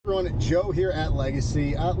Everyone, Joe here at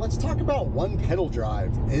Legacy. Let's talk about one pedal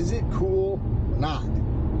drive. Is it cool or not?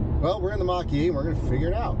 Well, we're in the Mach-e and we're going to figure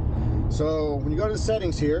it out. So when you go to the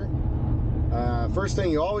settings here, first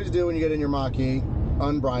thing you always do when you get in your Mach-e,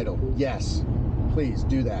 unbridle. Yes, please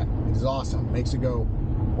do that. It is awesome. Makes it go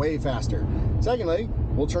way faster. Secondly,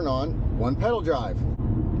 we'll turn on one pedal drive.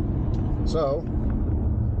 So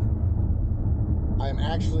I'm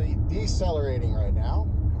actually decelerating right now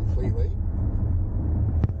completely.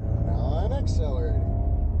 Now I'm accelerating.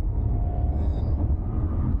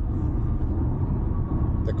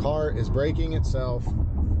 And the car is braking itself.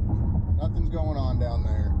 Nothing's going on down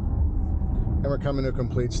there. And we're coming to a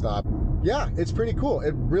complete stop. Yeah, it's pretty cool.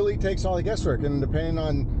 It really takes all the guesswork, and depending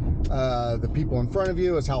on the people in front of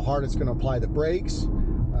you is how hard it's going to apply the brakes.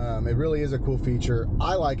 It really is a cool feature.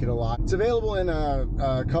 I like it a lot. It's available in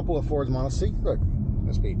a couple of Ford's models. See, look,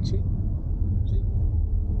 the speed. See?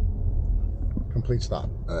 Complete stop.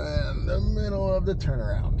 In the middle of the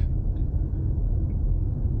turnaround.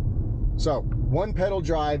 So, one pedal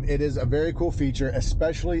drive, it is a very cool feature,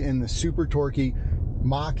 especially in the super torquey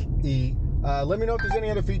Mach-e. Let me know if there's any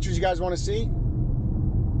other features you guys want to see.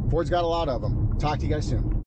 Ford's got a lot of them. Talk to you guys soon.